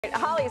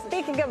Holly,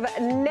 speaking of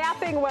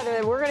napping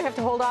weather, we're going to have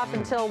to hold off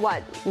until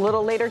what? A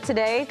little later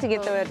today to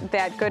get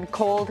that good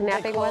cold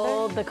napping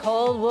weather? The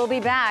cold will be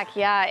back.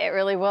 Yeah, it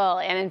really will.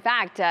 And in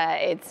fact,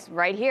 it's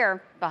right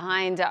here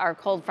behind our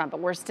cold front, but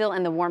we're still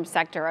in the warm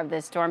sector of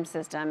this storm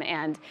system.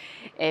 And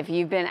if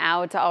you've been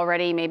out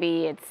already,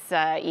 maybe it's,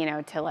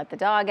 to let the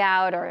dog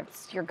out, or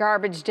it's your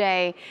garbage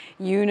day,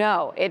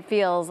 it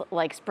feels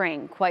like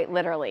spring, quite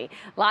literally.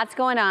 Lots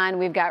going on.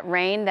 We've got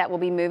rain that will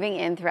be moving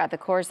in throughout the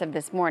course of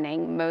this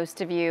morning. Most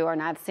of you are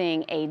not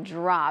seeing a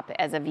drop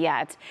as of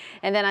yet.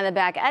 And then on the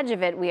back edge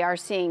of it, we are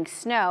seeing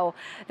snow.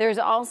 There's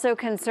also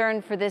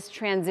concern for this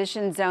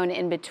transition zone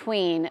in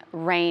between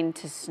rain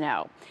to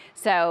snow.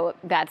 So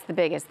that's the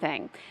biggest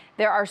thing.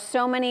 There are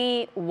so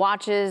many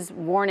watches,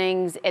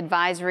 warnings,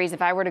 advisories.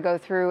 If I were to go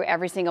through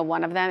every single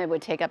one of them, it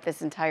would take up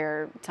this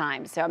entire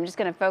time. So I'm just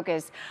going to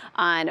focus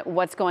on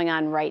what's going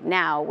on right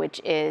now, which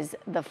is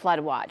the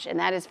flood watch. And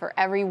that is for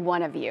every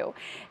one of you.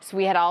 So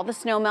we had all the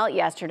snow melt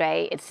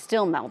yesterday. It's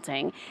still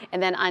melting.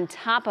 And then on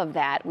top of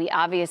that, we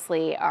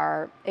obviously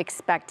are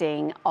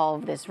expecting all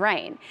of this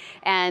rain.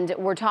 And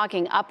we're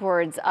talking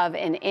upwards of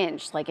an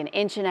inch, like an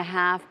inch and a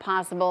half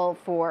possible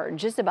for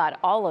just about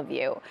all of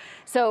you.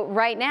 So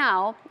right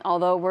now,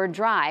 although we're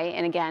dry,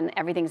 and again,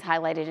 everything's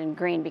highlighted in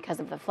green because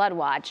of the flood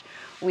watch,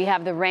 we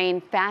have the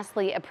rain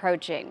fastly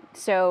approaching.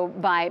 So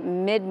by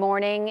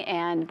mid-morning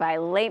and by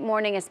late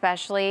morning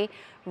especially,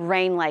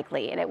 rain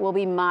likely, and it will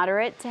be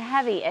moderate to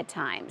heavy at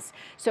times.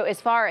 So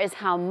as far as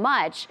how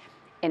much,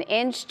 an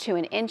inch to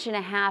an inch and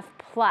a half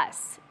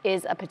plus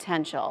is a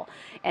potential.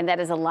 And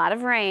that is a lot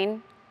of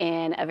rain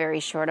in a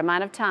very short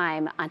amount of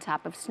time on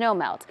top of snow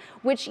melt,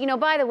 which,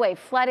 by the way,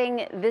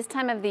 flooding this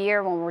time of the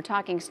year when we're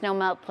talking snow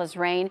melt plus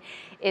rain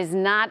is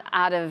not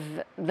out of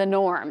the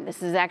norm.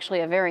 This is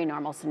actually a very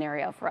normal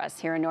scenario for us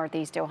here in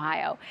Northeast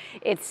Ohio.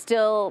 It's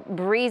still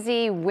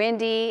breezy,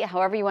 windy,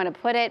 however you want to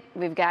put it.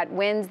 We've got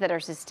winds that are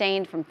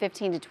sustained from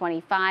 15 to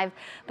 25,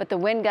 but the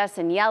wind gusts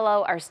in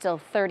yellow are still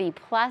 30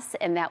 plus,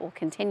 and that will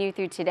continue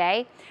through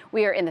today.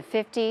 We are in the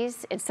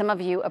 50s, and some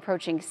of you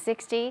approaching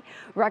 60.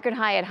 Record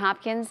high at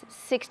Hopkins,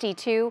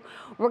 62.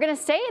 We're going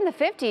to stay in the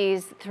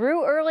 50s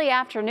through early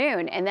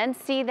afternoon and then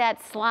see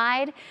that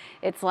slide.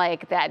 It's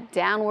like that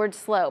downward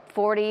slope,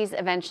 40s,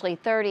 eventually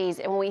 30s.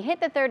 And when we hit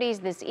the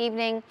 30s this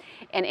evening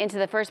and into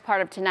the first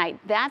part of tonight,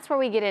 that's where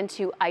we get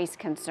into ice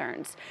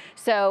concerns.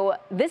 So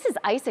this is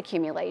ice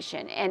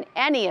accumulation, and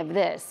any of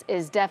this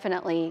is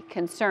definitely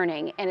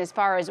concerning. And as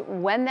far as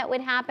when that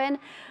would happen,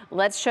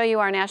 let's show you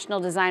our National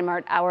Design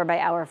Mart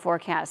hour-by-hour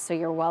forecast so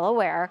you're well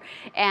aware.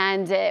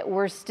 And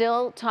we're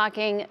still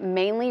talking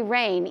mainly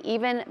rain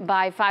even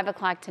by 5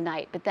 o'clock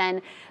tonight. But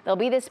then there'll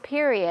be this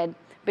period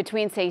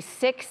between, say,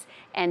 6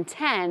 and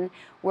 10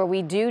 where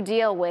we do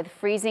deal with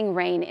freezing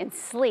rain and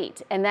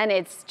sleet, and then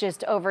it's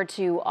just over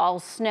to all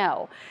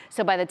snow.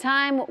 So by the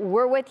time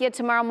we're with you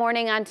tomorrow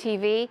morning on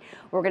TV,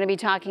 we're going to be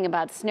talking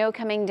about snow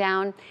coming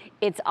down.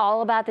 It's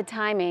all about the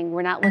timing.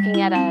 We're not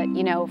looking at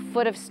a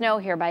foot of snow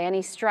here by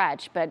any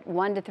stretch, but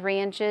 1 to 3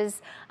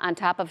 inches on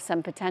top of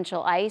some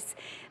potential ice.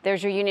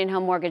 There's your Union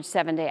Home Mortgage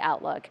 7-day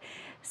outlook.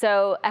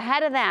 So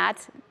ahead of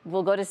that,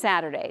 we'll go to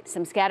Saturday.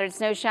 Some scattered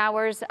snow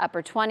showers,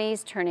 upper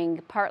 20s, turning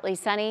partly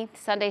sunny.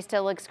 Sunday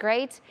still looks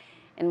great.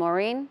 And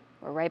Maureen,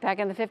 we're right back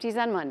in the 50s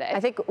on Monday.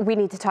 I think we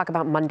need to talk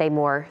about Monday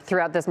more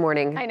throughout this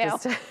morning. I know.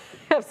 Just to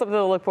have something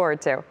to look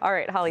forward to. All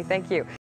right, Holly, thank you.